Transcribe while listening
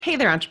Hey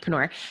there,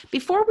 entrepreneur.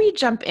 Before we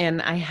jump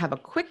in, I have a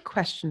quick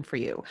question for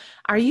you.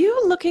 Are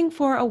you looking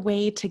for a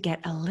way to get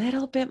a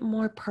little bit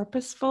more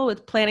purposeful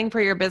with planning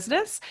for your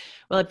business?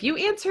 Well, if you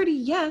answered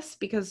yes,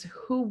 because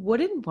who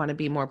wouldn't want to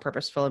be more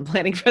purposeful in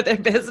planning for their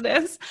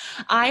business?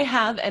 I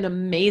have an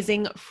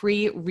amazing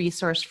free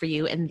resource for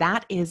you, and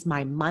that is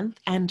my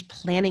month-end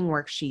planning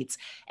worksheets.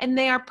 And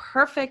they are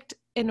perfect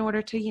in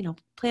order to,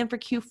 plan for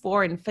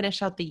Q4 and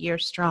finish out the year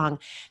strong.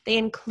 They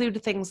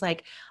include things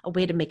like a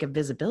way to make a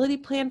visibility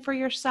plan for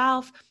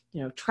yourself,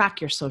 track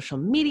your social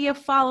media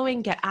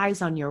following, get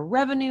eyes on your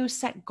revenue,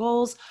 set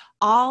goals,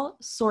 all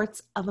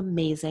sorts of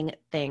amazing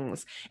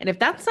things. And if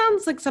that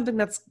sounds like something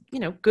that's,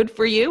 good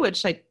for you,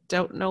 which I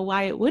don't know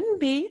why it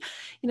wouldn't be,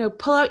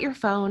 pull out your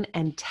phone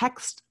and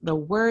text the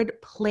word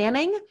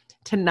planning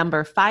to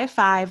number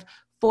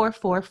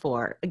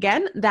 55444.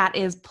 Again, that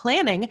is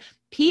planning,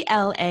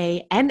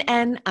 PLANNING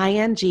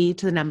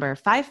to the number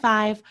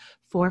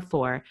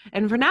 5544.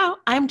 And for now,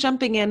 I'm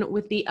jumping in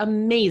with the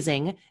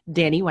amazing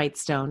Dani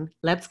Whitestone.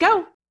 Let's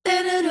go.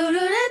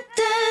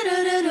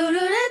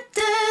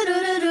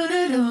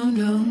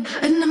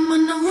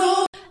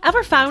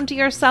 Ever found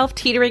yourself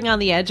teetering on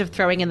the edge of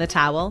throwing in the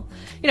towel?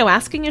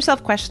 Asking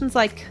yourself questions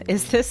like,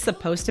 is this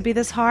supposed to be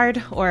this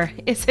hard? Or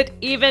is it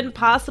even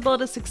possible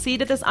to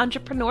succeed at this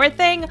entrepreneur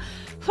thing?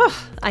 Whew,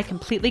 I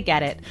completely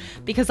get it,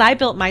 because I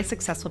built my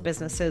successful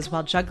businesses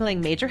while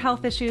juggling major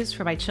health issues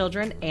for my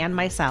children and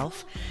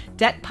myself,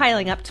 debt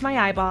piling up to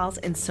my eyeballs,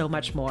 and so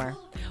much more.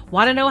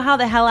 Want to know how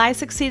the hell I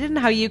succeeded and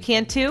how you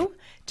can too?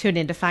 Tune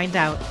in to find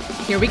out.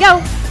 Here we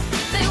go.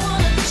 They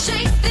want to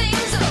shake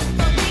things up,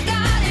 but we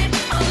got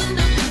it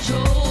under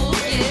control,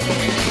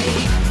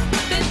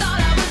 yeah. They thought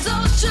I was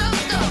all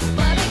shook up,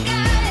 but I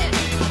got it.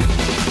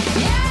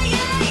 Yeah.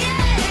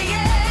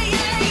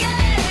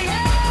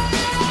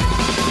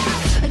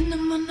 And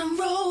I'm on a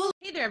roll.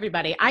 Hey there,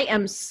 everybody. I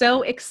am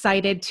so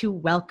excited to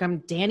welcome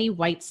Dani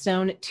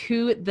Whitestone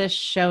to the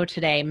show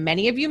today.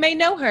 Many of you may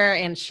know her,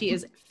 and she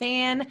is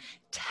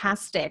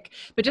fantastic.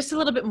 But just a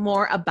little bit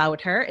more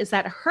about her is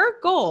that her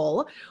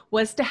goal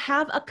was to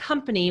have a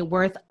company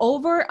worth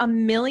over $1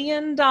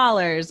 million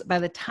by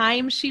the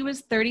time she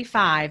was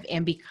 35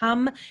 and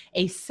become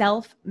a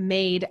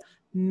self-made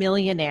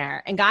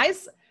millionaire. And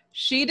guys,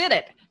 she did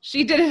it.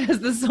 She did it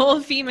as the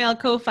sole female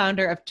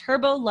co-founder of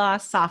Turbo Law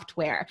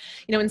Software.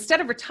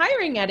 Instead of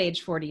retiring at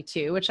age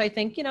 42, which I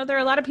think, there are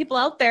a lot of people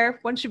out there,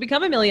 once you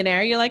become a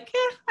millionaire, you're like,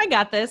 I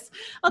got this.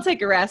 I'll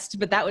take a rest.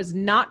 But that was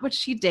not what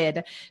she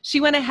did. She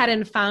went ahead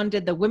and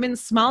founded the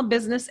Women's Small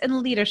Business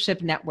and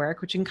Leadership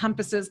Network, which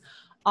encompasses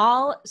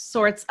all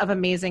sorts of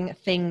amazing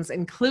things,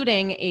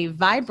 including a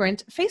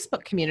vibrant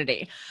Facebook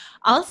community.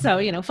 Also,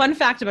 fun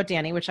fact about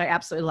Dani, which I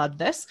absolutely loved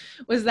this,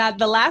 was that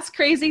the last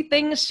crazy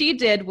thing she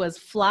did was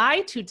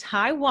fly to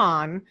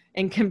Taiwan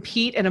and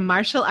compete in a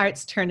martial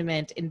arts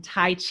tournament in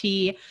Tai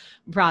Chi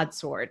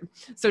broadsword.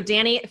 So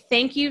Dani,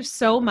 thank you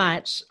so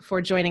much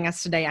for joining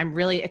us today. I'm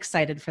really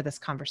excited for this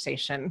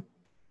conversation.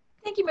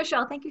 Thank you,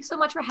 Michelle. Thank you so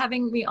much for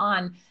having me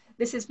on.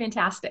 This is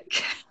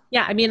fantastic.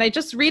 Yeah, I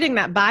just reading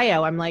that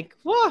bio, I'm like,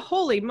 whoa,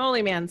 holy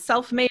moly, man,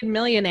 self-made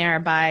millionaire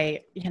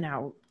by,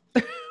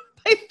 by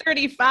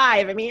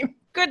 35.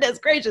 Goodness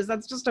gracious,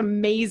 that's just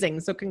amazing.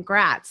 So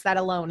congrats. That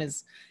alone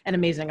is an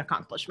amazing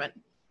accomplishment.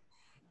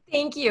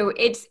 Thank you.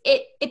 It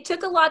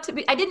took a lot to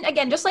be,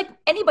 again, just like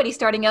anybody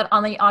starting out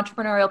on the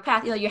entrepreneurial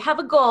path, you have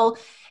a goal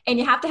and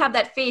you have to have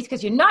that faith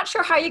because you're not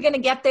sure how you're going to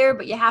get there,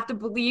 but you have to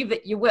believe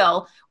that you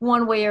will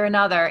one way or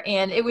another.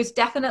 And it was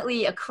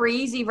definitely a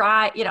crazy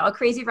ride,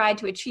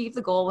 to achieve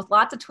the goal with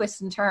lots of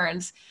twists and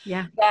turns.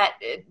 Yeah. But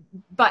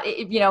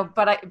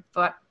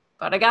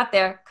I got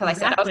there because I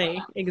said I was.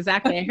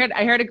 Exactly.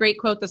 I heard a great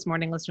quote this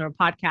morning, listening to a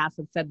podcast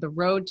that said, the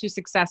road to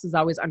success is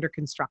always under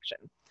construction.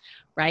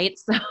 Right.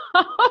 So,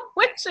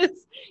 which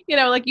is,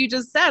 like you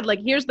just said, like,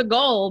 here's the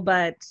goal,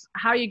 but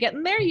how are you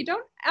getting there? You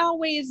don't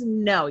always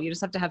know. You just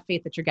have to have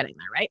faith that you're getting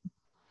there. Right.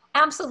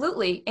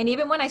 Absolutely. And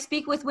even when I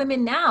speak with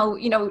women now,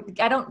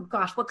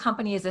 what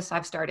company is this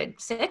I've started?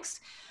 6,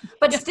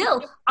 but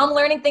still I'm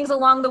learning things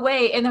along the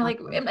way. And they're like,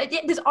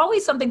 there's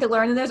always something to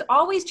learn and there's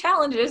always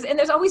challenges and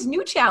there's always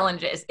new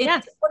challenges.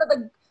 It's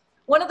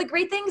one of the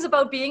great things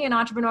about being an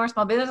entrepreneur,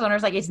 small business owner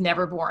is like, it's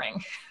never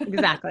boring.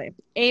 Exactly.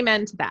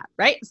 Amen to that.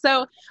 Right.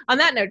 So on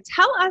that note,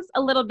 tell us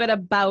a little bit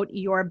about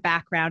your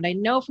background. I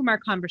know from our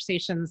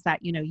conversations that,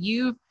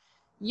 you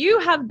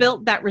have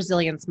built that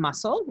resilience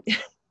muscle,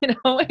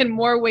 in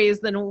more ways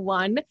than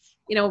one,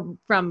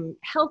 from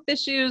health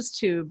issues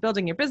to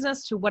building your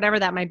business to whatever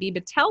that might be.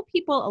 But tell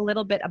people a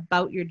little bit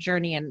about your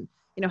journey and,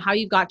 how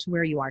you got to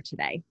where you are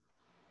today.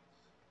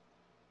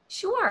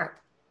 Sure.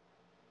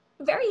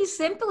 Very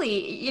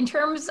simply, in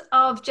terms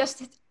of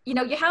just, you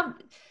have,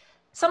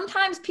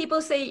 sometimes people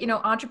say,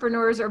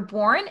 entrepreneurs are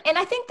born. And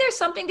I think there's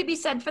something to be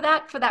said for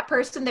that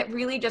person that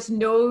really just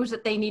knows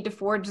that they need to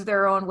forge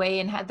their own way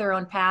and have their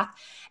own path.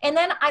 And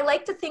then I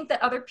like to think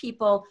that other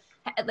people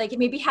like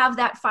maybe have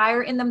that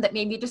fire in them that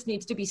maybe just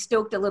needs to be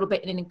stoked a little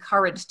bit and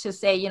encouraged to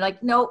say,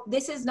 no,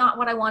 this is not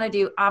what I want to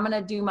do. I'm going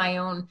to do my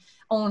own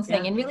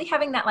thing. Yeah. And really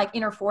having that like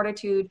inner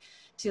fortitude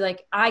to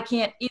like, I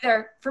can't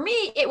either. For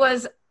me, it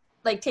was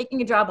like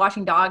taking a job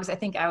washing dogs. I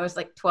think I was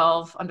like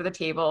 12 under the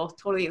table,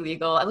 totally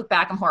illegal. I look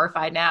back, I'm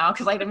horrified now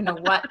because I don't even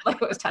know what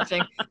like I was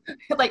touching,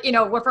 like, you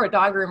know, what for a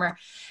dog groomer.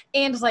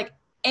 And it's like,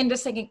 and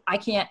just thinking, I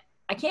can't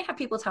have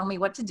people tell me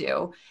what to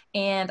do.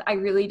 And I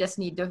really just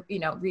need to, you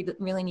know,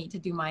 really need to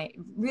do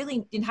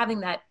really in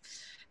having that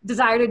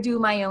desire to do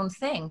my own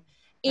thing.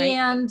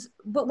 Right.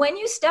 But when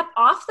you step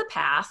off the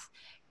path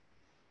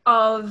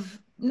of,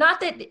 not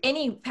that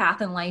any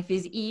path in life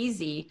is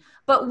easy,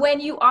 but when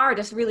you are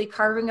just really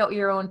carving out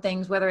your own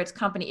things, whether it's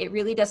company, it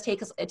really does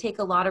take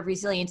a lot of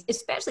resilience,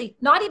 especially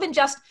not even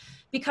just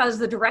because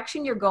the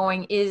direction you're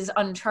going is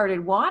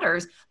uncharted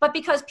waters, but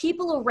because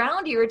people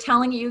around you are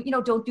telling you, you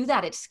know, don't do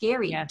that. It's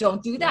scary. Yes.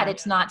 Don't do that.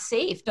 It's not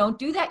safe. Don't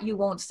do that. You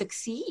won't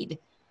succeed.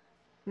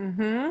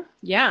 Mm-hmm.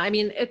 Yeah. I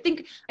mean, I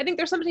think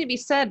there's something to be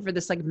said for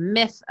this like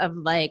myth of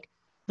like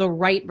the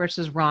right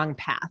versus wrong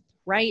path,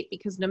 right?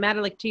 Because no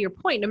matter, like to your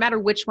point, no matter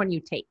which one you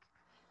take,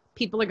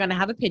 people are going to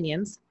have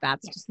opinions.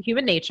 That's just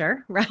human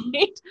nature,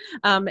 right?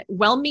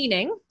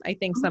 Well-meaning, I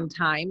think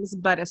sometimes,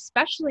 but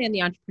especially in the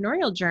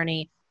entrepreneurial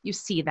journey, you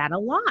see that a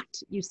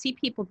lot. You see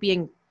people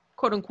being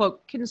quote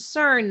unquote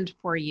concerned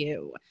for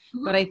you.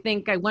 Mm-hmm. But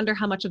I wonder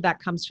how much of that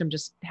comes from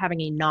just having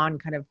a non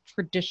kind of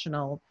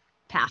traditional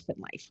path in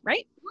life,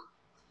 right?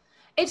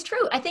 It's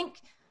true. I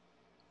think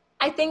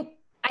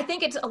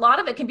it's a lot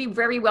of it can be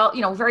very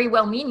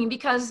well meaning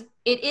because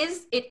it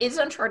is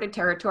uncharted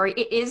territory.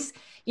 It is,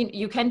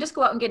 you can just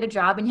go out and get a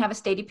job and you have a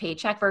steady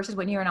paycheck versus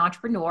when you're an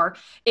entrepreneur.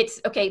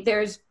 It's okay.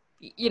 There's,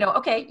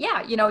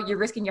 you're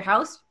risking your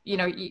house,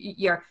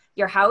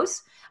 your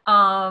house.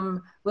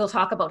 We'll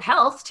talk about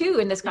health too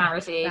in this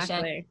conversation.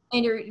 Exactly.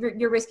 And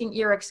you're risking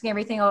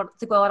everything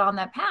to go out on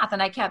that path.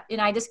 And I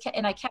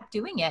kept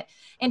doing it.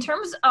 In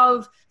terms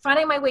of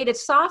finding my way to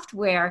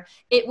software,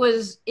 it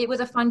was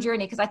a fun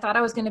journey because I thought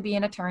I was going to be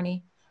an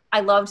attorney. I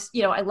loved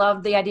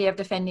the idea of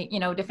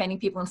defending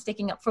people and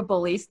sticking up for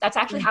bullies. That's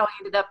actually how I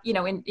ended up,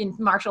 in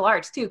martial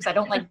arts too. Cause I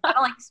don't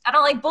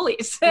like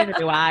bullies. Neither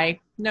do I.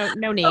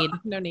 No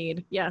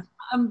need. Yeah.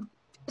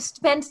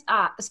 Spent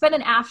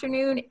an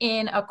afternoon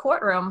in a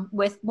courtroom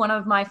with one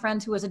of my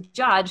friends who was a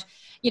judge,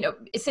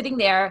 sitting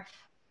there,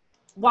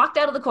 walked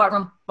out of the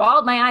courtroom,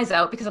 bawled my eyes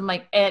out because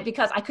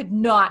because I could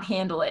not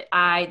handle it.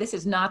 This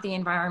is not the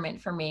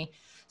environment for me.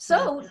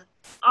 So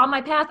on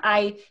my path,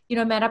 I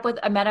met up with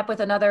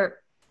another,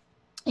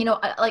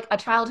 like a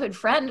childhood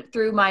friend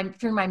through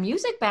my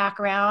music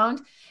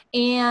background.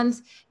 And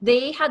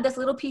they had this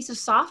little piece of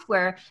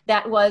software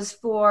that was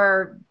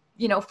for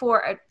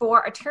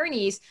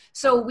attorneys.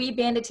 So we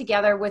banded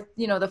together with,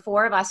 the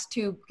four of us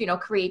to,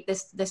 create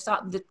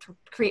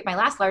create my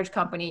last large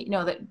company,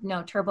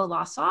 Turbo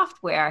Law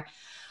Software.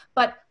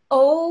 But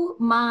oh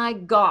my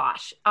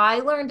gosh,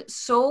 I learned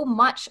so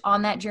much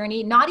on that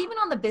journey, not even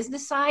on the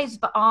business side,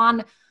 but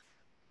on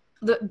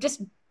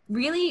just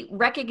really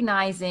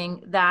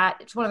recognizing that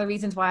it's one of the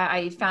reasons why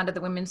I founded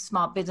the Women's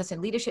Small Business and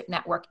Leadership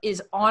Network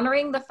is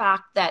honoring the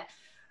fact that,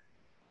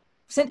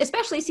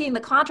 especially seeing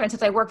the contract,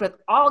 since I worked with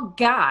all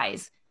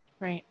guys,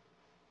 right?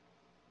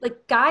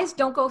 Like guys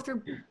don't go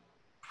through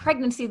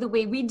pregnancy the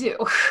way we do.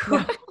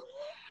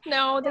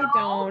 No, they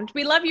don't.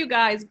 We love you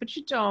guys, but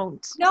you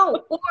don't.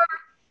 No,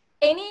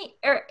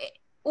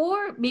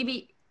 or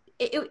maybe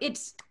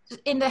it's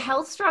in the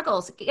health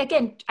struggles.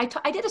 Again,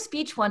 I did a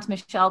speech once,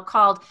 Michelle,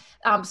 called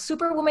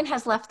Superwoman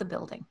Has Left the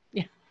Building.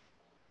 Yeah.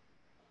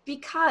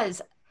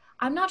 Because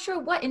I'm not sure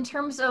what, in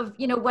terms of,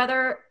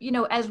 whether,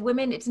 as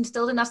women, it's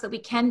instilled in us that we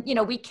can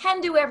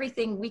do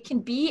everything. We can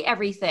be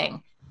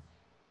everything.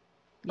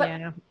 But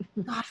yeah.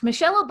 Gosh,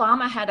 Michelle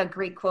Obama had a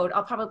great quote.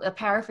 I'll probably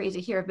paraphrase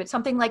it here, but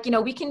something like,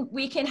 we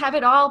can have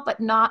it all, but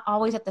not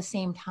always at the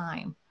same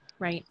time.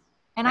 Right.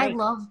 And right.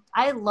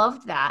 I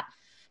loved that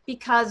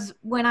because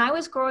when I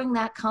was growing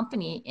that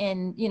company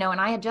and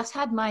I had just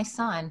had my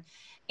son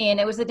and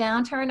it was the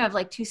downturn of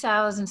like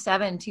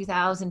 2007,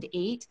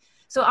 2008.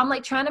 So I'm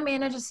like trying to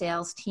manage a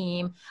sales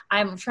team.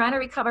 I'm trying to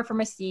recover from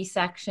a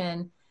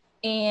C-section.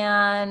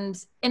 And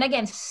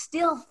again,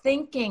 still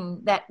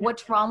thinking that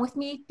what's wrong with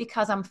me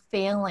because I'm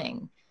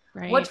failing.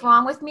 Right. What's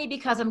wrong with me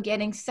because I'm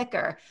getting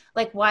sicker?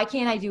 Like, why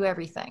can't I do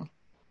everything?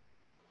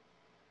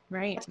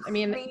 Right. I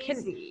mean,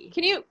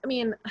 can you,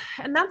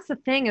 and that's the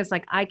thing is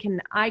like, I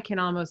can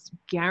almost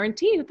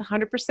guarantee with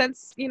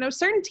 100%,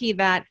 certainty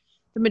that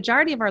the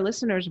majority of our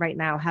listeners right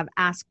now have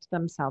asked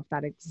themselves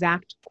that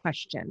exact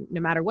question,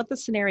 no matter what the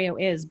scenario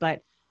is,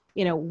 but,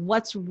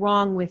 what's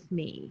wrong with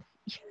me?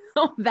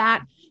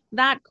 That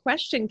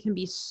question can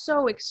be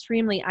so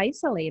extremely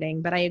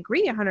isolating, but I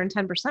agree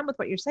 110% with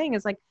what you're saying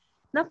is like,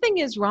 nothing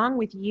is wrong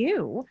with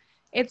you.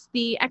 It's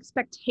the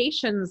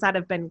expectations that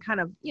have been kind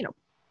of,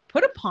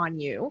 put upon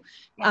you,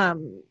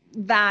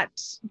 that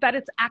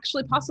it's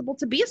actually possible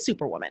to be a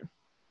superwoman,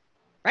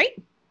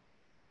 right?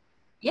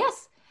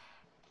 Yes.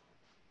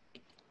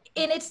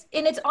 And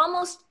it's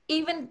almost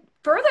even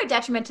further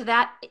detriment to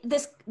that.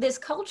 This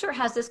culture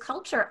has this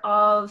culture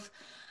of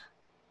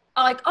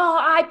like, oh,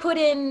 I put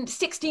in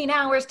 16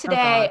 hours Oh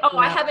today. God. Oh,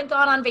 I Yeah. haven't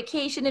gone on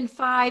vacation in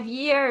 5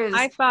 years.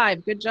 High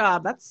five. Good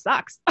job. That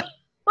sucks.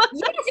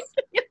 Yes.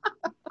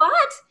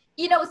 But,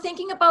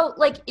 thinking about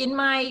like in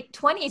my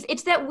 20s,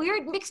 it's that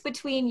weird mix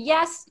between,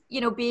 yes,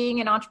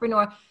 being an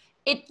entrepreneur,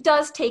 it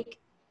does take,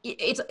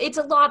 it's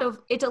a lot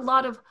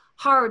of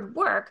hard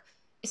work,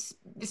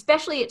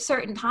 especially at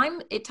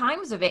at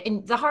times of it.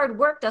 And the hard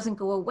work doesn't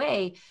go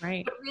away,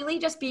 Right. but really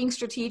just being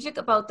strategic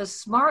about the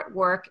smart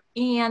work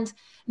and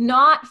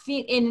not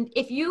feel in,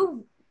 if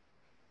you,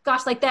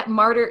 gosh, like that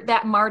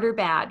martyr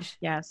badge.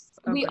 Yes.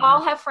 Oh We goodness.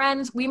 all have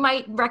friends. We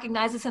might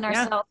recognize this in Yeah.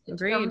 ourselves in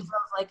Agreed. terms of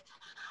like,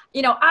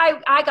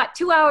 I got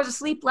 2 hours of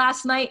sleep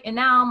last night and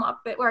now I'm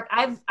up at work.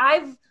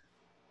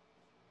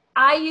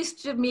 I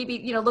used to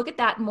maybe, look at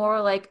that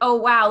more like, oh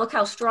wow, look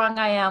how strong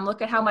I am.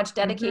 Look at how much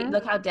Mm-hmm.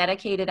 look how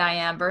dedicated I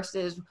am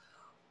versus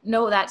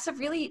no, that's a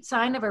really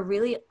sign of a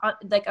really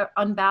like a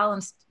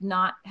unbalanced,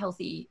 not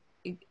healthy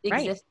Right.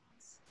 existence.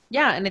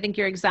 Yeah, and I think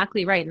you're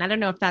exactly right. And I don't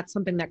know if that's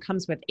something that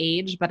comes with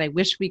age, but I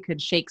wish we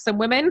could shake some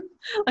women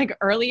like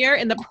earlier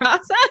in the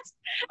process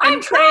I'm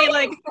and say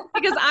like, trying.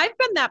 because I've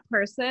been that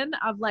person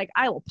of like,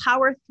 I will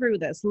power through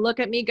this. Look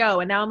at me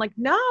go. And now I'm like,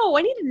 no,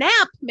 I need a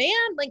nap,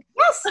 man. Like,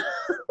 Yes.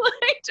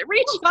 like to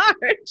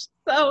recharge.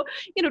 So,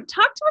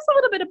 talk to us a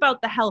little bit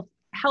about the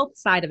health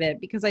side of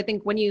it, because I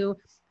think when you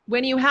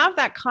have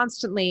that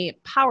constantly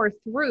power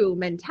through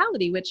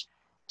mentality, which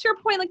to your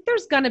point, like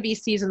there's going to be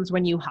seasons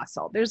when you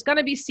hustle. There's going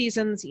to be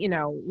seasons,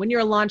 when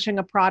you're launching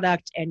a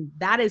product, and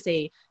that is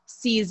a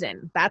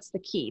season. That's the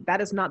key. That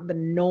is not the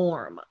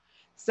norm.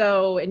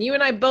 So, and you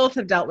and I both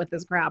have dealt with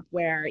this crap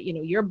where,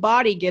 your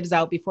body gives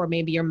out before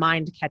maybe your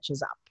mind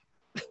catches up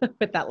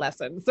with that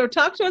lesson. So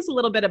talk to us a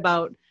little bit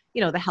about,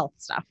 the health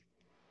stuff.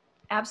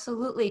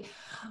 Absolutely.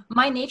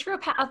 My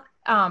naturopath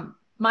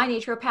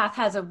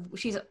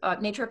she's a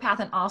naturopath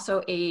and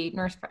also a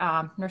nurse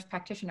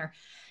practitioner.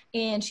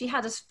 And she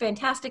had this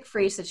fantastic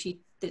phrase that she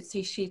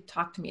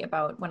talked to me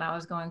about when I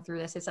was going through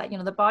this. It's that,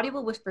 the body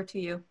will whisper to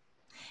you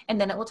and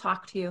then it will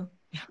talk to you.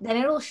 Then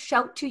it'll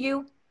shout to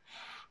you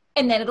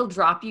and then it'll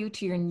drop you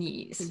to your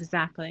knees.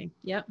 Exactly.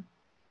 Yep.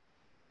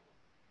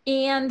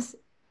 And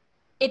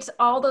it's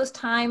all those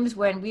times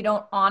when we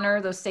don't honor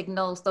those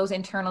signals, those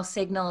internal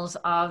signals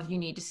of you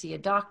need to see a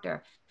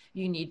doctor,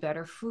 you need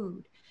better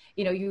food,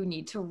 you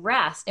need to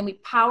rest. And we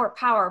power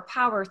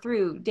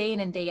through day in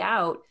and day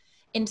out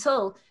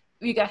until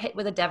we got hit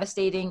with a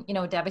devastating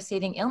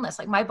illness.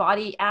 Like my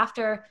body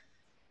after,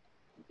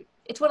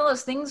 it's one of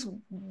those things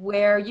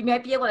where you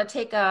might be able to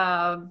take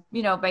by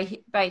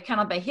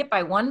hit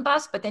by one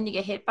bus, but then you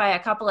get hit by a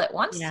couple at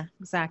once. Yeah,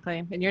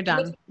 exactly. And you're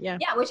done.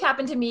 Which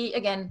happened to me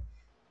again.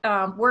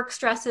 Work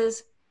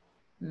stresses,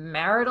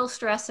 marital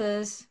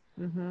stresses,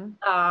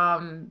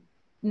 Mm-hmm.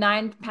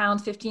 9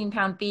 pounds,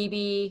 15-pound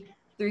baby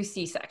through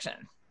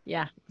C-section.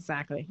 Yeah,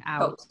 exactly.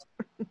 Out.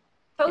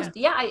 Toast.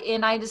 Yeah.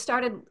 And I just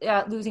started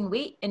losing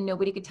weight and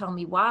nobody could tell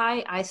me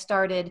why. I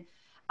started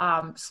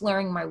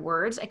slurring my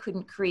words. I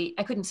couldn't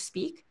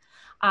speak.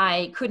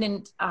 I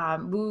couldn't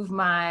move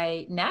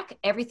my neck.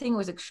 Everything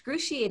was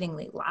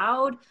excruciatingly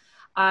loud.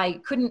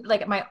 I couldn't,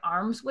 like, my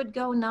arms would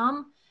go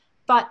numb.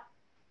 But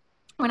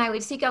when I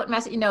would seek out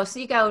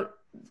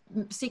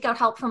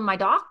help from my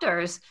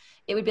doctors,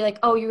 it would be like,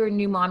 oh, you're a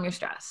new mom, you're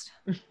stressed.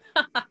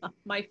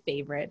 My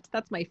favorite.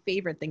 That's my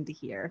favorite thing to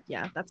hear.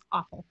 Yeah, that's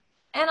awful.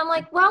 And I'm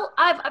like, well,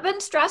 I've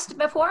been stressed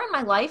before in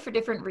my life for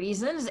different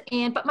reasons,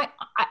 but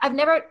I've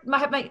never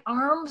had my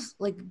arms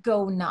like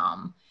go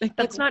numb. Like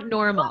that's not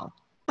normal.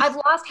 I've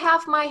lost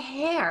half my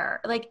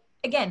hair. Like,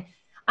 again,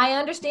 I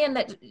understand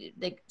that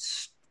like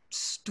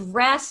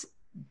stress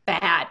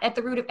bad at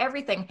the root of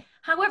everything.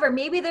 However,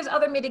 maybe there's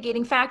other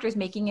mitigating factors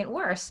making it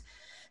worse.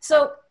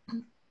 So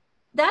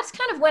that's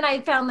kind of when I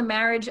found the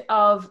marriage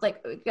of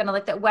like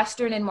that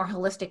Western and more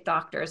holistic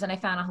doctors. And I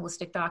found a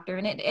holistic doctor,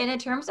 and it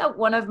turns out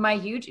one of my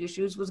huge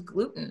issues was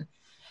gluten,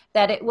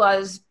 that it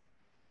was,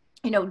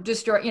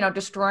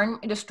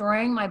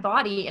 destroying my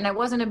body, and I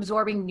wasn't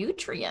absorbing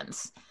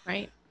nutrients.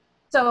 Right.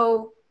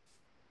 So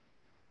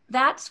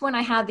that's when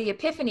I had the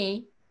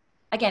epiphany,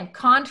 again,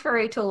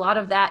 contrary to a lot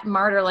of that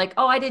martyr, like,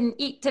 oh, I didn't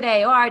eat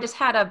today, or I just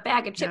had a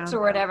bag of chips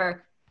or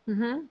whatever.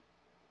 Mm-hmm.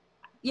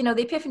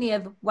 The epiphany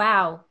of,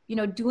 wow,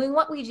 doing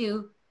what we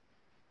do,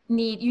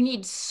 you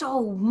need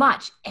so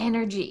much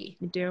energy.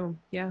 You do.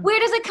 Yeah. Where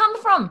does it come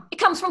from? It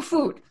comes from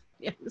food.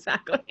 Yeah,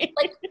 exactly.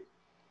 Like,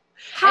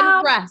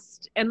 and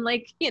rest and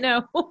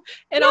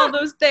and all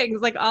those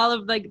things, like all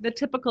of like the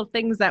typical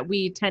things that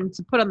we tend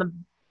to put on the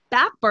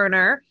back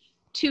burner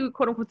to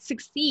quote unquote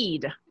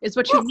succeed is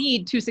what you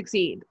need to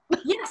succeed.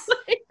 Yes.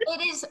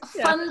 It is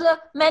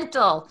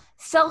fundamental.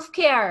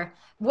 Self-care,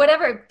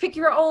 whatever, pick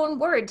your own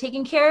word,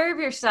 taking care of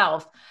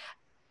yourself,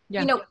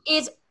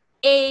 is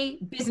a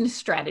business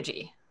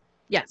strategy.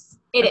 Yes.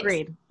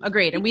 Agreed.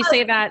 And we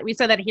say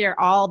that here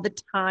all the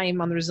time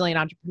on the Resilient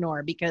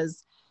Entrepreneur,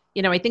 because,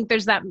 I think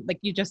there's that, like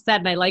you just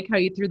said, and I like how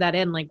you threw that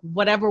in, like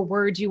whatever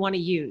word you want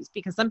to use,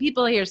 because some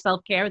people hear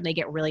self-care and they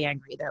get really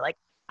angry. They're like,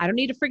 I don't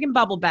need a freaking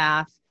bubble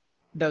bath.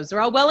 those are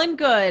all well and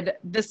good.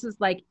 This is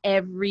like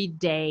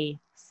everyday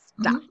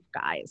stuff, Mhm.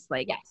 guys.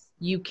 Like Yes.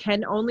 you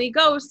can only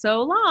go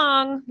so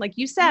long. Like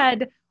you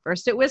said,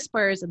 first it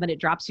whispers and then it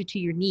drops you to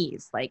your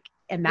knees. Like,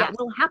 and that Yes.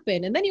 will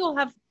happen. And then you will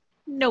have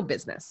no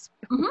business,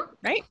 Hmm.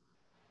 right?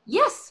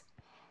 Yes.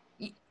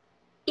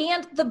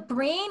 And the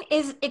brain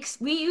is,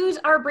 we use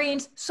our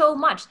brains so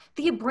much.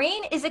 The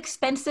brain is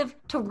expensive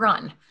to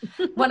run.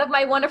 One of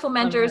my wonderful Love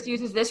mentors that.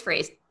 uses this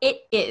phrase.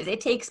 It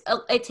takes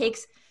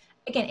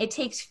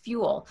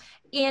fuel.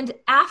 And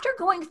after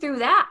going through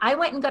that, I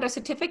went and got a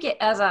certificate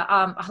as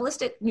a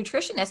holistic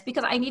nutritionist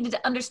because I needed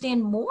to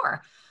understand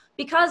more,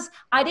 because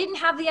I didn't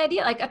have the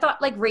idea. Like I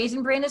thought like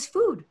Raisin Bran is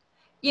food,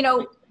 you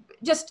know,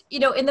 just,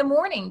 in the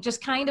morning,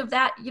 just kind of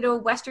that,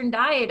 Western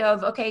diet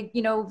of, okay,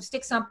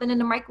 stick something in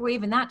the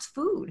microwave and that's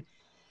food.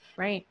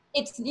 Right.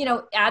 It's,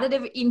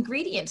 additive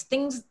ingredients,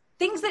 things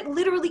that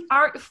literally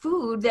aren't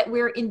food that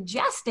we're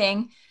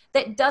ingesting,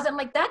 that doesn't,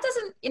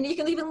 and you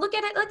can even look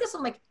at it like this.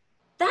 I'm like,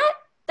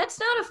 that's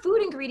not a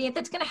food ingredient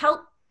that's going to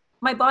help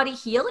my body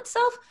heal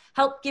itself,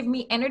 help give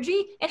me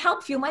energy, and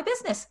help fuel my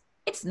business.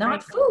 It's not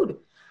Right. food.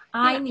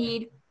 I Yeah.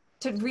 need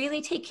to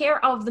really take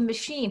care of the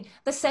machine.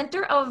 The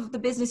center of the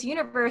business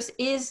universe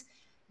is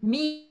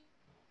me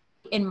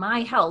and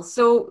my health.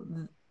 So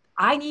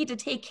I need to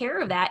take care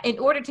of that in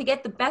order to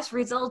get the best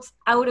results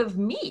out of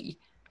me.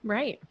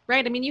 Right.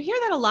 Right. I mean, you hear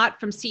that a lot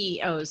from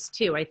CEOs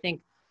too. I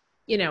think,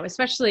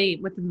 especially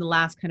within the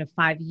last kind of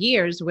 5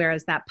 years,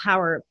 whereas that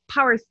power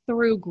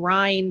through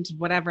grind,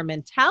 whatever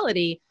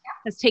mentality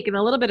has taken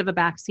a little bit of a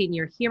backseat. And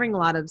you're hearing a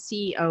lot of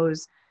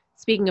CEOs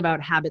speaking about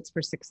habits for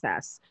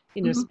success,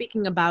 Mhm.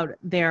 speaking about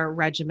their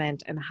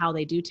regiment and how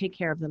they do take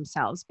care of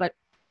themselves. But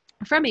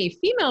from a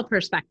female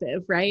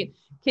perspective, right?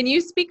 Can you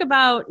speak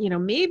about,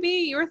 maybe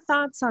your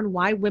thoughts on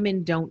why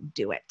women don't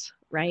do it,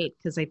 right?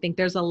 Because I think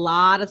there's a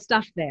lot of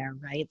stuff there,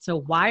 right? So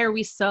why are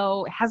we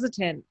so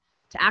hesitant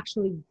to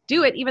actually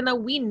do it, even though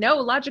we know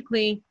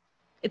logically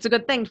it's a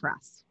good thing for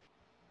us,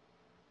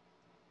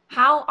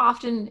 How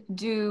often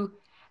do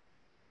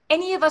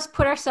any of us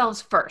put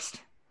ourselves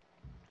first?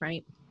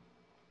 right?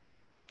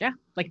 Yeah,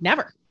 like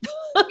never.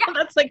 Yeah,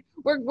 That's like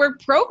we're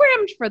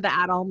programmed for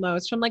that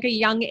almost from like a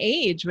young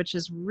age, which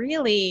is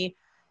really,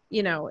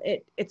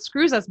 it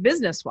screws us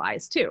business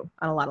wise too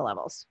on a lot of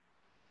levels.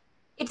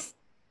 it's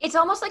it's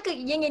almost like a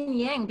yin and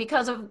yang,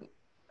 because of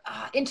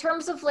in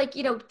terms of like,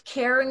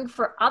 caring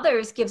for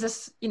others gives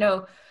us,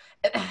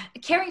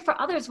 caring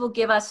for others will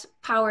give us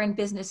power in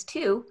business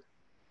too,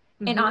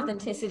 and Hmm.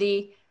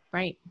 authenticity.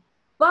 Right.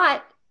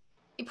 But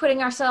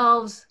putting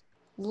ourselves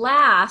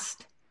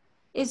last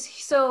is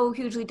so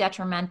hugely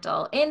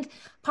detrimental. And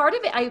part of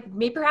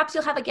it, perhaps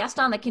you'll have a guest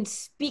on that can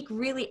speak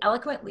really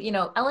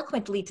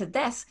eloquently to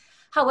this.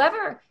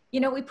 However,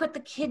 we put the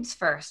kids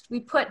first. We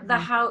put the Mhm.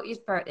 house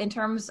first in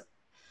terms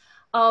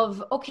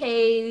of,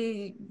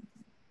 okay,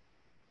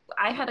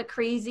 I had a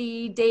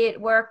crazy day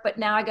at work, but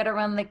now I got to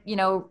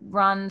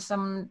run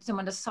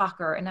someone to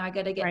soccer, and now I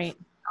got to get Right.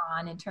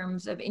 on in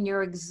terms of, and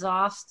you're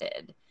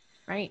exhausted.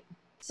 Right.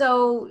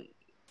 So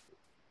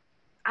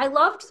I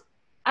loved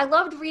I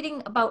loved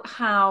reading about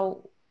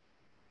how,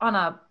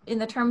 in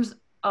the terms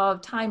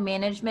of time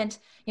management,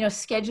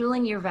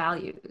 scheduling your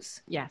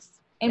values. Yes.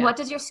 And Yeah. what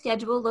does your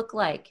schedule look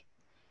like?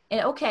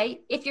 And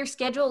okay, if your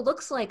schedule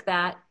looks like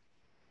that,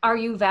 are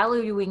you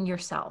valuing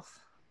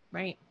yourself?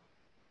 Right.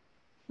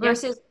 Yeah.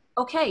 Versus,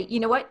 okay, you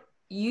know what?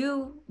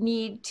 You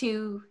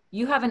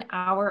have an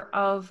hour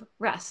of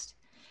rest.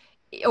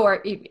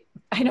 Or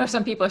I know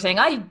some people are saying,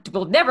 I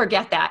will never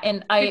get that.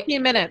 And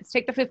 15 minutes.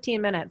 Take the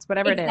 15 minutes,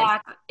 whatever it is.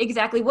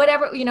 exactly,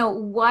 whatever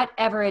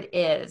it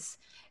is,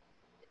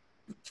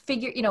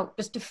 figure,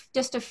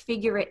 just to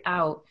figure it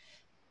out,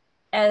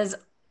 as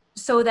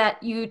so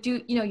that you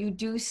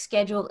do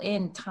schedule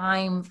in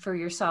time for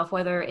yourself,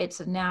 whether it's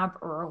a nap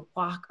or a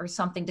walk or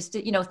something. Just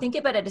to, think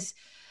about it as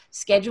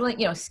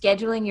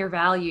scheduling your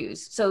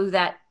values, so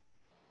that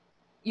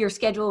your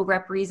schedule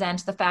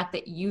represents the fact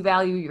that you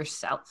value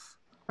yourself.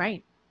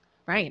 Right.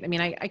 Right. I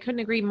mean, I couldn't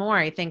agree more.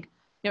 I think,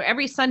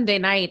 every Sunday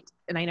night,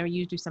 and I know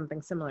you do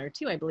something similar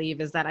too, I believe,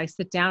 is that I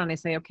sit down and I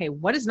say, okay,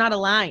 what is not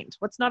aligned?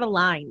 What's not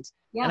aligned?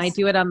 And I Yes.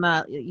 do it on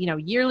the,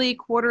 yearly,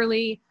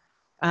 quarterly,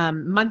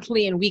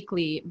 monthly and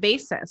weekly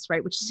basis,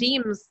 right? Which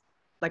seems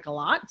like a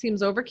lot,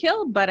 seems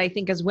overkill. But I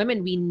think as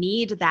women, we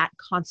need that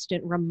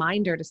constant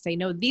reminder to say,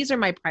 no, these are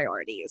my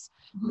priorities.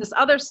 Mhm. This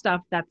other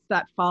stuff that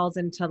falls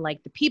into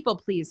like the people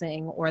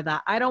pleasing or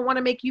the I don't want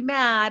to make you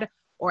mad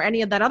or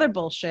any of that other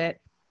bullshit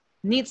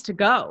needs to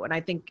go. And I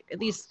think, at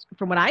least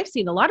from what I've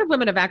seen, a lot of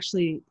women have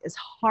actually, as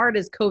hard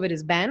as COVID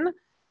has been,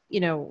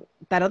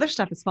 that other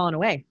stuff has fallen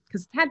away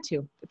because it's had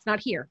to. It's not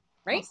here,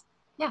 right? Yes.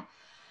 Yeah.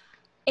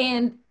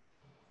 And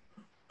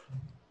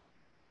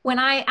when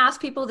I ask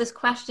people this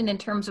question in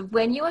terms of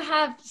when you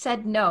have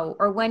said no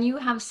or when you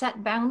have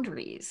set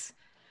boundaries,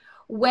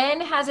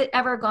 when has it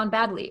ever gone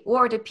badly?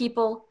 Or do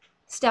people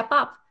step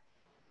up?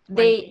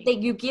 Right.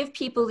 You give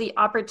people the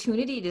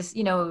opportunity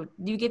to,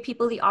 you give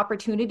people the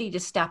opportunity to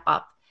step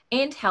up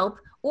and help,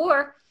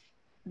 or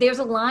there's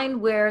a line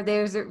where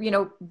there's a,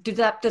 does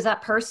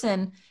that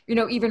person,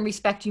 even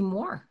respect you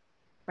more?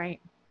 Right.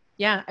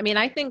 Yeah. I mean,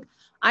 I think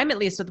I'm at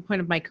least at the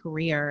point of my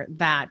career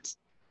that,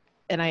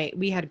 and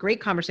we had a great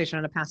conversation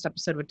on a past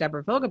episode with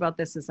Deborah Vogue about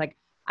this, is like,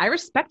 I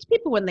respect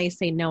people when they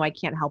say, no, I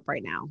can't help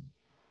right now.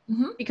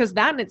 Mm-hmm. Because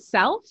that in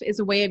itself is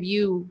a way of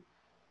you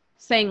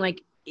saying,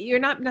 like, you're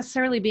not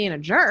necessarily being a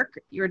jerk.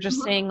 You're just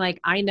Mm-hmm. saying, like,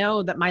 I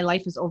know that my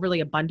life is overly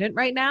abundant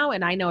right now.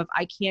 And I know if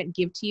I can't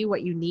give to you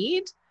what you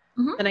need,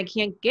 Mm-hmm. then I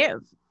can't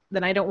give.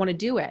 Then I don't want to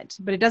do it.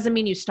 But it doesn't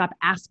mean you stop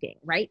asking,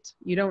 right?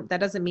 That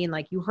doesn't mean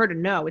like you heard a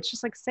no. It's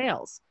just like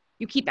sales.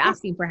 You keep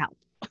asking for help.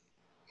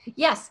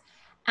 Yes.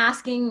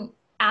 Ask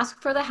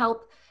for the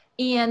help.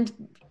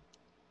 And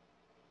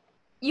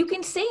you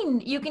can say,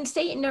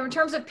 in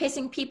terms of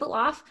pissing people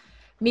off,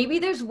 maybe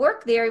there's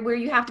work there where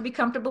you have to be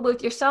comfortable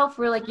with yourself,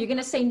 where like you're going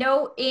to say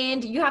no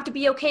and you have to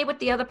be okay with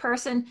the other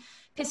person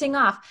pissing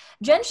off.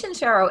 Jen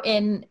Sincero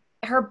in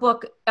her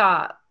book, You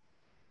Are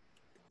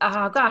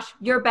a Badass.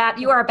 You're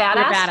a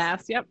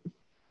badass. Yep.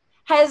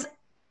 Has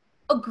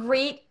a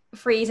great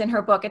phrase in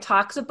her book. It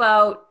talks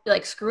about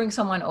like screwing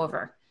someone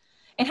over.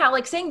 And how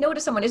like saying no to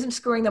someone isn't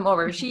screwing them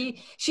over.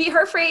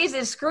 Her phrase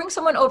is screwing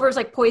someone over is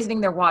like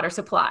poisoning their water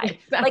supply.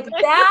 Exactly. Like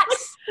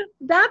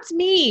that's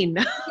mean.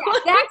 Yeah,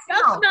 that's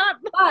not.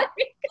 But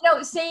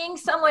saying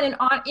someone and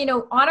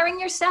honoring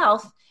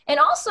yourself, and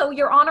also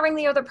you're honoring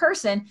the other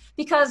person,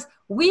 because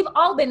we've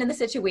all been in the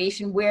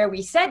situation where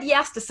we said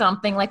yes to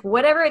something, like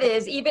whatever it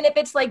is, even if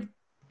it's like,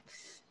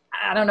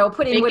 I don't know,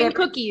 baking whatever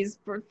cookies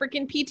for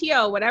freaking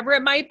PTO, whatever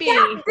it might be.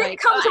 Yeah, like,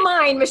 come to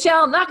mind,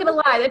 Michelle. I'm not gonna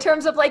lie. In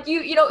terms of like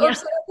okay,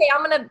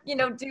 I'm gonna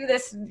do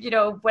this,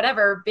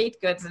 whatever,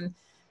 baked goods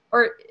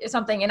or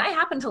something. And I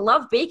happen to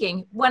love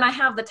baking when I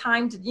have the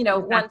time to,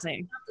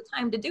 exactly. have the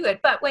time to do it.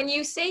 But when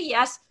you say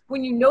yes,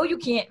 when you know you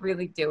can't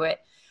really do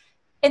it,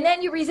 and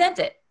then you resent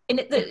it,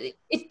 and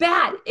it's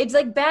bad. It's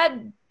like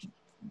bad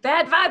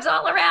vibes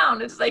all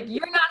around. It's like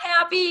you're not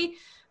happy.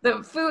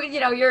 The food,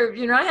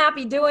 you're not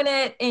happy doing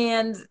it,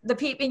 and the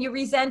people, and you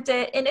resent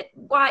it, and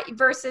why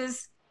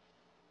versus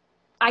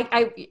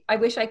I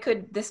wish I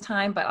could this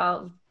time,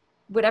 but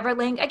whatever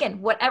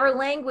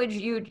language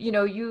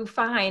you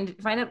find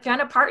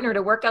a partner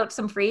to work out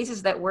some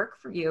phrases that work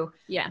for you.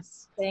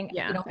 Yes. Saying,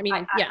 yeah.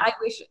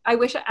 I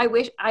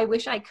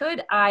wish I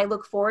could. I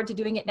look forward to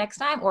doing it next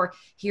time, or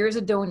here's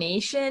a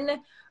donation,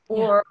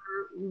 or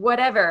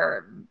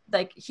whatever,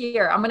 like,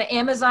 here, I'm going to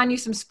Amazon you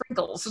some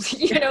sprinkles,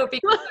 because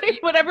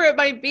whatever it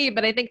might be.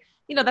 But I think,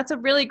 that's a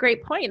really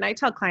great point. And I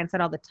tell clients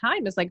that all the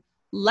time, is like,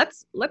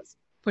 let's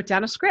put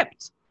down a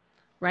script,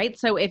 right?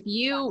 So if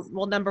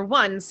number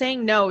one,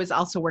 saying no is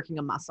also working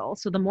a muscle.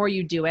 So the more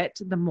you do it,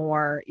 the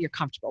more you're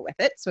comfortable with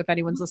it. So if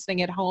anyone's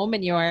listening at home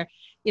and you're,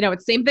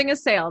 it's same thing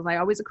as sales. I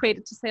always equate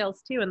it to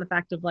sales too. And the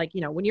fact of like,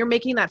 when you're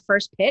making that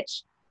first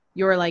pitch,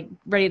 you're like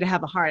ready to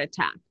have a heart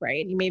attack,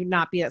 right? You may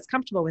not be as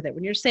comfortable with it.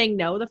 When you're saying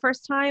no the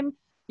first time,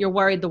 you're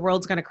worried the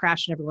world's going to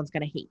crash and everyone's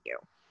going to hate you.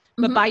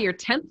 Mm-hmm. But by your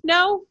 10th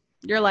no,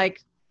 you're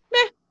like,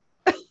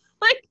 meh,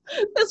 like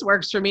this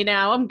works for me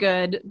now. I'm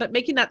good. But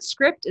making that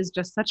script is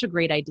just such a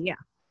great idea.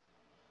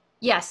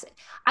 Yes.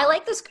 I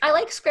like this. I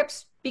like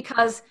scripts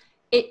because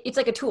it's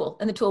like a tool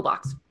in the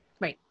toolbox.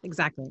 Right.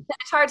 Exactly.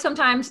 It's hard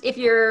sometimes if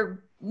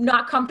you're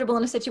not comfortable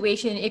in a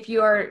situation, if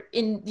you're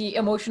in the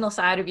emotional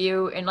side of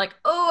you and like,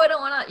 oh, I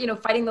don't want to,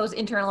 fighting those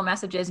internal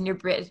messages in your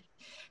brain,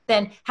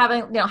 then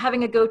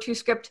having a go-to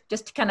script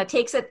just kind of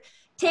takes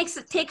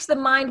the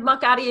mind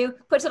muck out of you,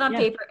 puts it on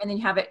paper, and then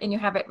you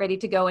have it ready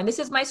to go. And this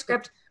is my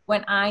script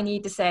when I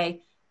need to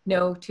say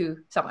no to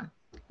someone.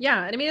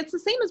 Yeah. And I mean, it's the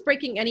same as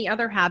breaking any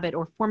other habit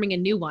or forming a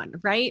new one,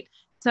 right?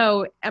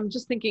 So I'm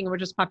just thinking, what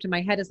just popped in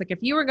my head is like, if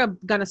you were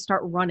going to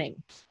start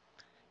running,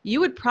 you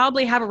would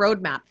probably have a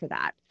roadmap for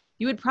that.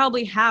 You would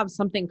probably have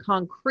something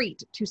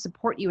concrete to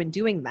support you in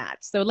doing that.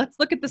 So let's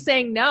look at the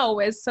saying no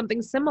as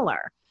something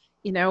similar.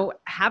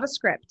 Have a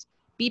script,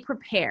 be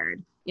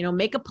prepared,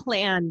 make a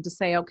plan to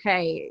say,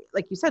 okay,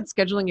 like you said,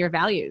 scheduling your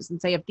values and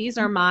say, if these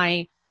are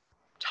my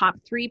top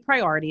 3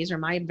 priorities or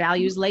my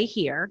values lay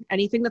here,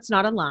 anything that's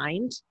not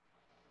aligned,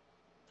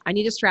 I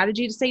need a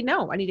strategy to say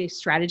no. I need a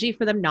strategy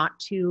for them not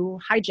to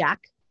hijack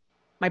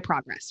my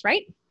progress,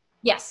 right?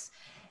 Yes.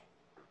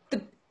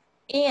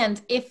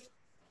 And if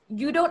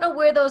you don't know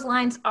where those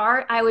lines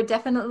are, I would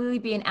definitely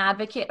be an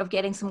advocate of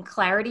getting some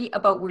clarity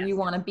about where you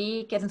want to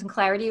be, getting some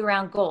clarity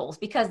around goals,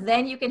 because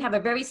then you can have a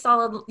very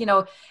solid,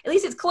 at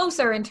least it's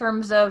closer in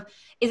terms of,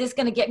 is this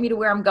going to get me to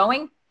where I'm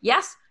going?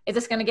 Yes. Is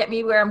this going to get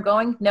me where I'm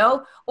going?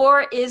 No.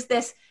 Or is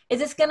this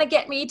going to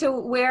get me to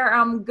where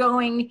I'm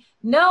going?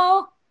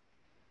 No,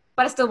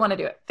 but I still want to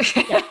do it.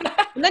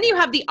 And then you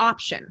have the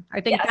option.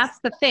 I think that's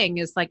the thing,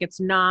 is like, it's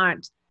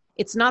not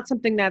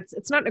something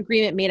it's not an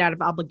agreement made out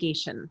of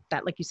obligation,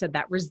 that, like you said,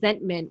 that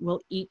resentment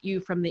will eat you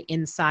from the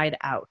inside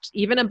out,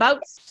 even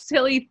about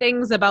silly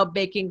things about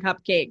baking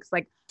cupcakes.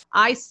 Like,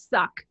 I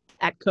suck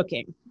at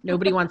cooking.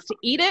 Nobody wants to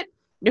eat it.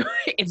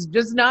 It's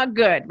just not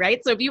good.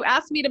 Right. So if you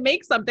ask me to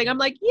make something, I'm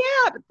like,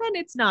 yeah, but then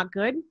it's not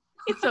good.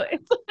 It's like,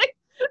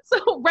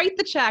 So write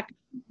the check,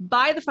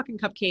 buy the fucking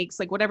cupcakes,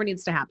 like whatever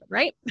needs to happen,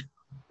 right?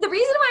 The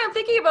reason why I'm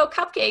thinking about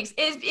cupcakes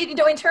is,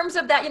 in terms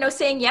of that,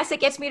 saying yes, it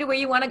gets me to where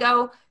you want to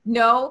go.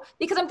 No,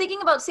 because I'm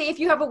thinking about, say, if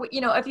you have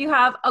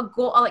a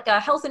goal, like a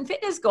health and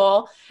fitness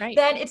goal, Right.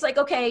 then it's like,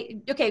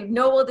 okay,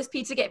 no, will this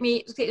pizza get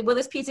me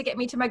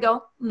to my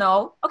goal?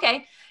 No.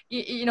 Okay.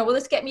 Will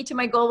this get me to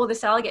my goal? Will the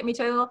salad get me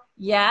to my goal?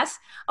 Yes.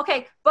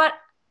 Okay. But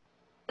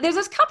there's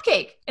this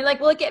cupcake, and like,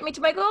 will it get me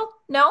to my goal?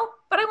 No,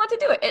 but I want to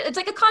do it. It's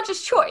like a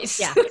conscious choice.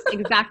 Yes,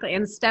 exactly.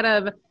 Instead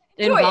of an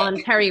Enjoy it.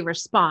 involuntary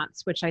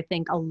response, which I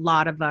think a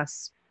lot of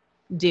us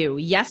do.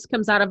 Yes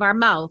comes out of our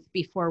mouth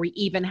before we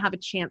even have a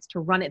chance to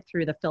run it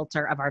through the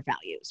filter of our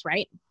values,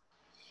 right?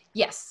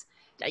 Yes.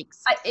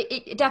 Yikes.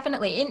 It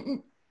definitely.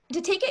 And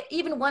to take it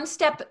even one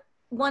step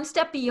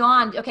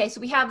beyond. Okay,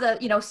 so we have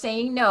the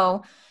saying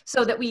no,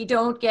 so that we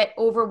don't get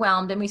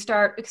overwhelmed and we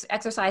start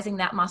exercising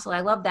that muscle. I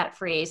love that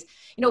phrase.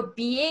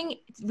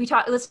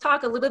 Let's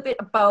talk a little bit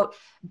about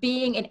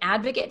being an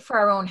advocate for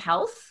our own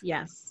health.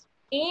 Yes.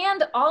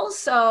 And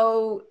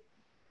also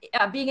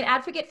being an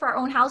advocate for our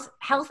own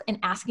health and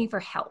asking for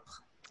help.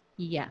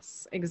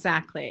 Yes,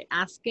 exactly.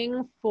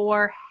 Asking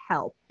for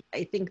help.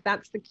 I think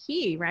that's the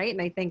key, right?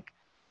 And I think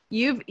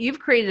you've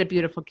created a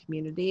beautiful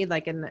community,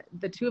 like, in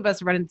the two of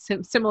us run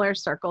in similar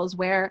circles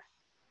where,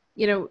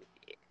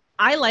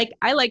 I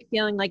like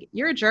feeling like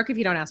you're a jerk if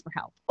you don't ask for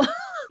help.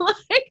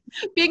 Like,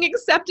 being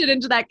accepted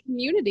into that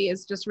community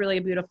is just really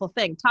a beautiful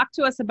thing. Talk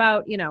to us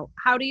about,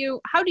 how do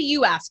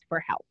you ask for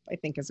help? I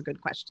think is a good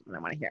question that I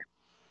want to hear.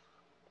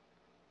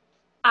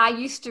 I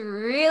used to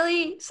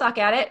really suck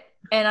at it,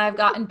 and I've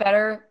gotten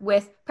better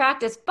with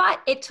practice,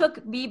 but it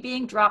took me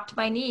being dropped to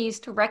my knees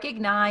to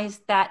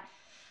recognize that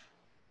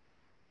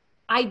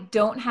I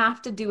don't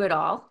have to do it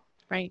all.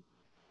 Right.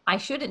 I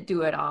shouldn't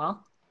do it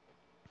all.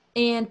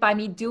 And by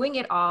me doing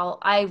it all,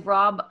 I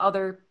rob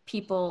other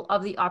people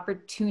of the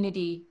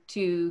opportunity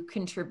to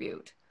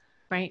contribute.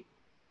 Right.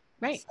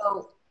 Right.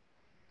 So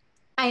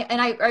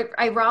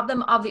I rob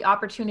them of the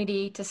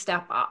opportunity to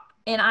step up.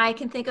 And I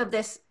can think of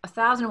this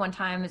 1,001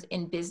 times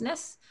in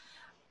business.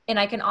 And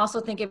I can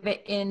also think of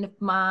it in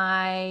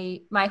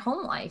my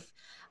home life.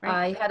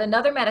 Right. I had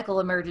another medical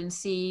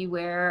emergency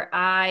where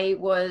I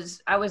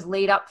was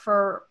laid up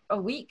for a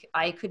week.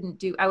 I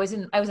was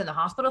in the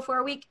hospital for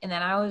a week, and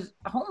then I was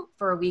home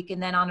for a week,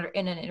 and then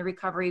in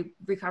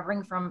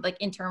recovering from like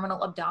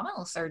terminal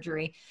abdominal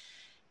surgery.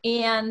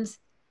 And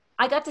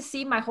I got to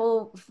see my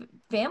whole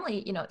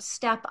family,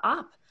 step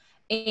up,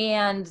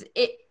 and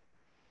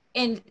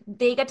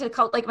they got to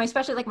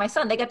especially like my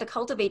son, they got to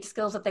cultivate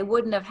skills that they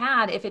wouldn't have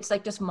had if it's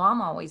like just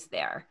mom always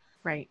there.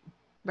 Right.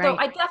 Right. So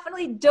I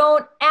definitely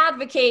don't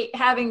advocate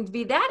having to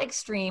be that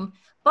extreme,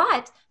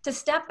 but to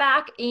step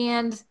back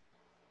and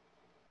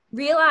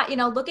realize,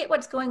 look at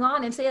what's going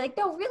on and say like,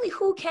 no, really,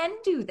 who can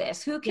do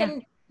this? Who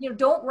can,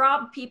 don't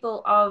rob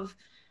people of,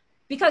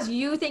 because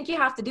you think you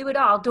have to do it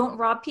all. Don't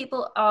rob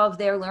people of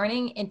their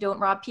learning, and don't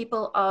rob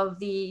people of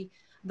the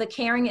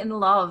caring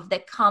and love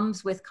that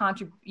comes with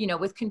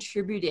with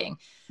contributing.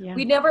 Yeah.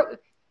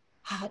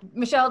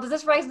 Michelle, does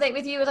this resonate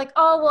with you? It's like,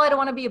 oh, well, I don't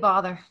want to be a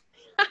bother.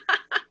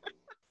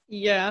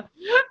 Yeah.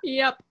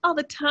 Yep. All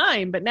the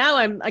time. But now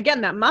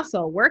again, that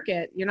muscle, work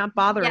it. You're not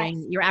bothering.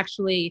 Yes. You're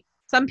actually,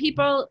 some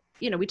people,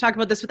 we talk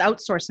about this with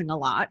outsourcing a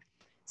lot.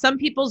 Some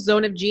people's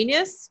zone of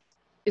genius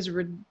is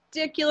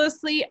meticulous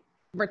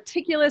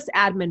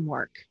admin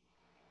work.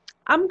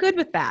 I'm good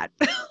with that.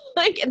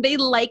 And they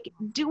like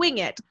doing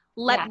it.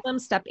 Let them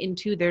step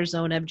into their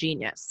zone of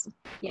genius.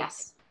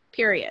 Yes.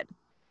 Period.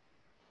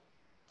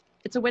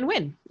 It's a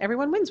win-win.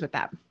 Everyone wins with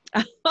that.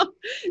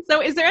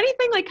 So is there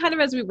anything, like, kind of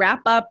as we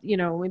wrap up,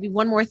 maybe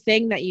one more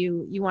thing that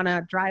you want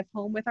to drive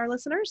home with our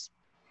listeners?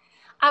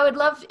 I would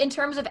love, in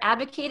terms of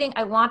advocating,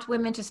 I want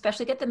women to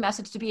especially get the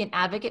message to be an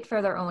advocate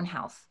for their own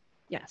health.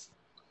 Yes.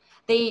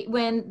 Be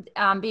an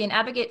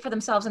advocate for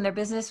themselves and their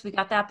business, we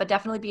got that, but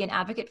definitely be an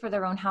advocate for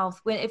their own health.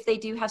 If they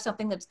do have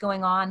something that's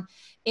going on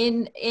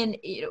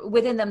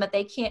within them that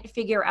they can't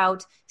figure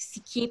out,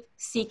 keep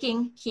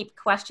seeking, keep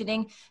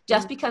questioning.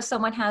 Just because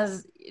someone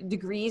has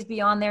degrees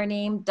beyond their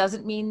name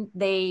doesn't mean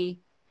they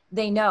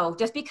know.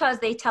 Just because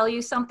they tell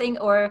you something,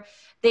 or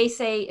they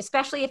say,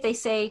 especially if they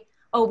say,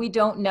 oh, we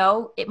don't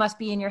know, it must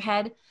be in your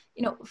head,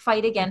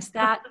 fight against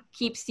that.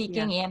 Keep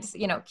seeking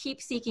keep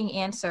seeking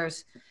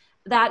answers.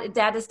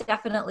 That is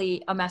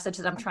definitely a message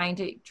that I'm trying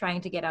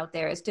to get out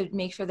there, is to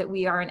make sure that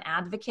we are an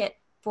advocate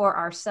for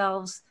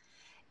ourselves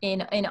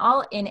in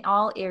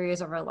all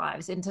areas of our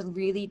lives, and to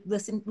really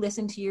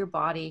listen to your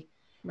body,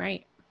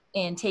 right,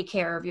 and take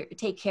care of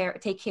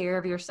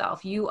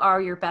yourself. You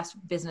are your best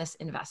business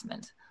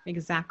investment.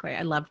 Exactly.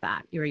 I love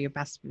that. You're your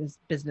best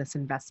business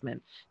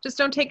investment. Just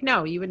don't take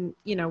no.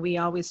 We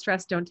always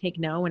stress, don't take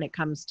no when it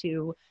comes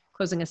to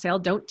closing a sale.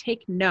 Don't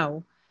take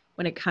no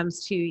when it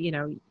comes to,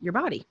 your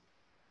body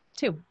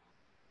too.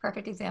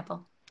 Perfect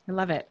example. I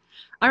love it.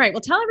 All right.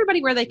 Well, tell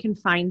everybody where they can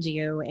find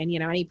you, and,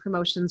 any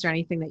promotions or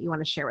anything that you want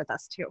to share with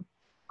us too.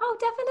 Oh,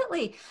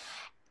 definitely.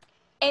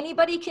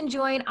 Anybody can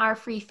join our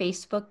free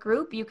Facebook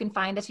group. You can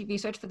find us if you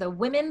search for the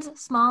Women's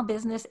Small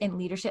Business and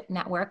Leadership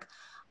Network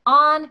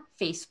on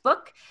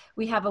Facebook.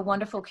 We have a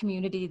wonderful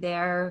community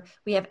there.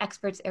 We have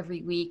experts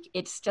every week.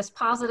 It's just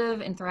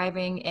positive and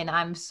thriving, and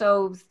I'm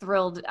so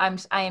thrilled.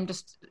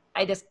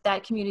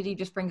 That community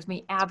just brings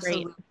me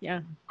absolute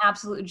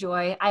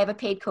joy. I have a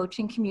paid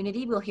coaching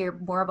community. We'll hear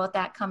more about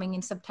that coming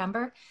in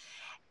September.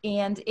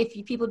 And if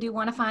people do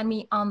want to find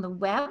me on the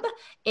web,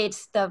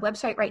 the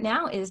website right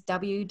now is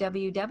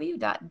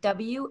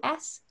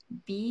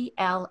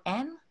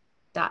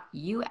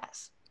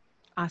www.wsbln.us.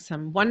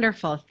 Awesome.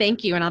 Wonderful.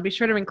 Thank you. And I'll be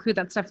sure to include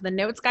that stuff in the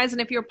notes, guys.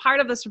 And if you're part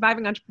of the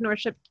Surviving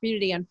Entrepreneurship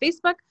community on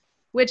Facebook,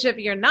 which if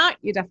you're not,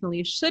 you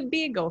definitely should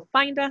be, go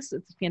find us.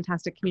 It's a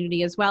fantastic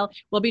community as well.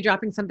 We'll be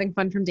dropping something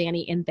fun from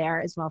Dani in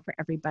there as well for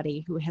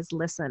everybody who has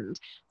listened.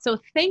 So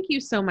thank you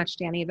so much,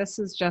 Dani. This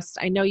is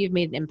I know you've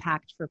made an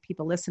impact for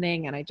people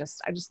listening, and I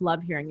just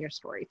love hearing your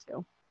story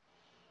too.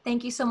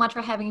 Thank you so much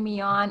for having me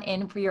on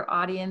and for your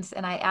audience.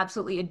 And I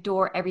absolutely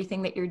adore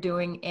everything that you're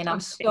doing. And I'm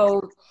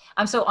so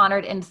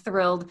honored and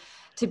thrilled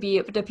to be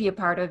a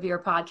part of your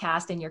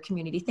podcast and your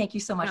community. Thank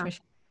you so much,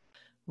 Michelle.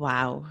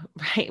 Wow.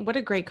 Right. What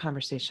a great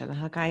conversation,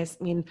 huh, guys?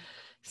 I mean,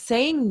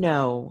 saying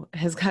no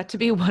has got to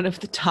be one of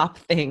the top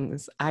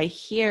things I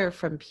hear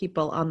from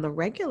people on the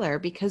regular,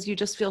 because you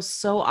just feel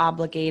so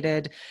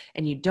obligated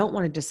and you don't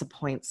want to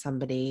disappoint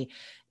somebody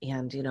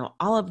and,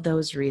 all of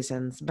those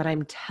reasons. But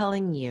I'm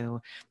telling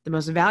you, the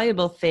most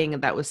valuable thing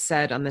that was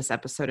said on this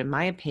episode, in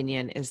my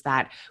opinion, is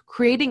that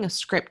creating a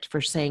script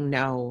for saying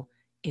no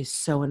is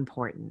so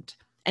important.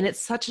 And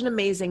it's such an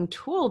amazing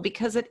tool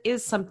because it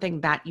is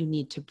something that you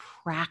need to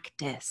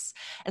practice,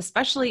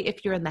 especially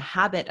if you're in the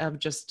habit of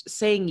just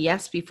saying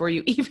yes before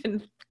you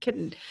even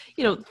can,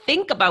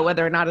 think about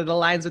whether or not it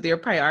aligns with your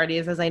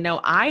priorities, as I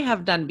know I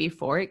have done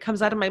before. It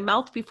comes out of my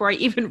mouth before I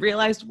even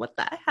realized what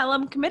the hell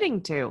I'm committing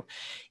to,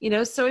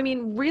 So,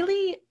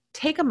 really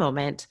take a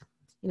moment,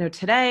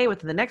 today,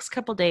 within the next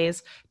couple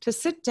days, to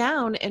sit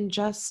down and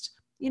just,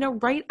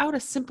 write out a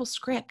simple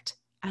script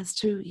as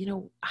to,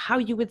 how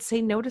you would say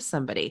no to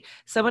somebody.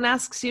 Someone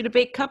asks you to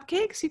bake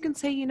cupcakes, you can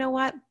say, you know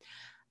what,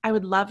 I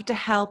would love to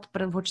help,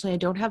 but unfortunately I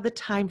don't have the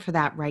time for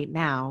that right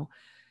now.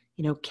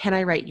 Can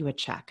I write you a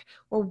check?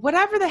 Or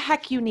whatever the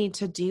heck you need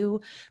to do,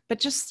 but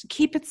just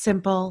keep it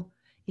simple,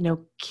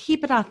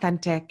 keep it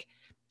authentic,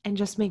 and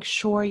just make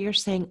sure you're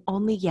saying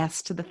only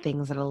yes to the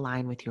things that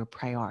align with your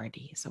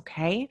priorities,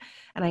 okay?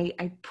 And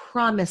I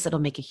promise it'll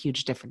make a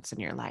huge difference in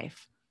your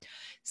life.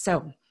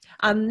 So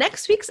on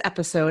next week's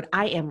episode,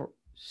 I am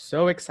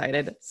so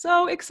excited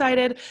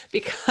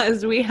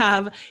because we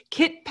have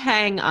Kit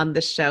Pang on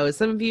the show.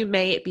 Some of you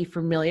may be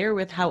familiar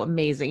with how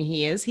amazing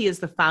he is. He is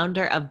the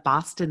founder of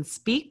Boston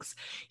Speaks.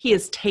 He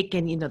has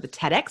taken, the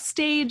TEDx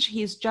stage.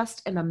 He's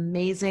just an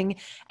amazing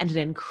and an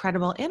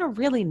incredible and a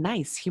really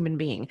nice human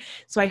being.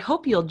 So I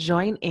hope you'll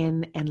join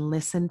in and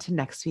listen to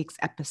next week's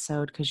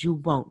episode because you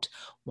won't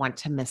want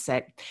to miss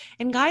it.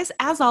 And guys,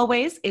 as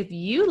always, if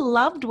you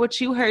loved what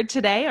you heard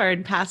today or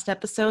in past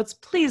episodes,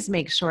 please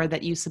make sure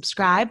that you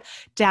subscribe,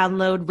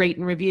 download, rate,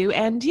 and review,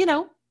 and,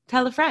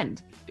 tell a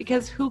friend,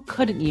 because who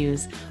couldn't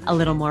use a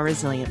little more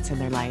resilience in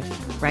their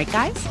life? Right,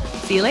 guys?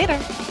 See you later.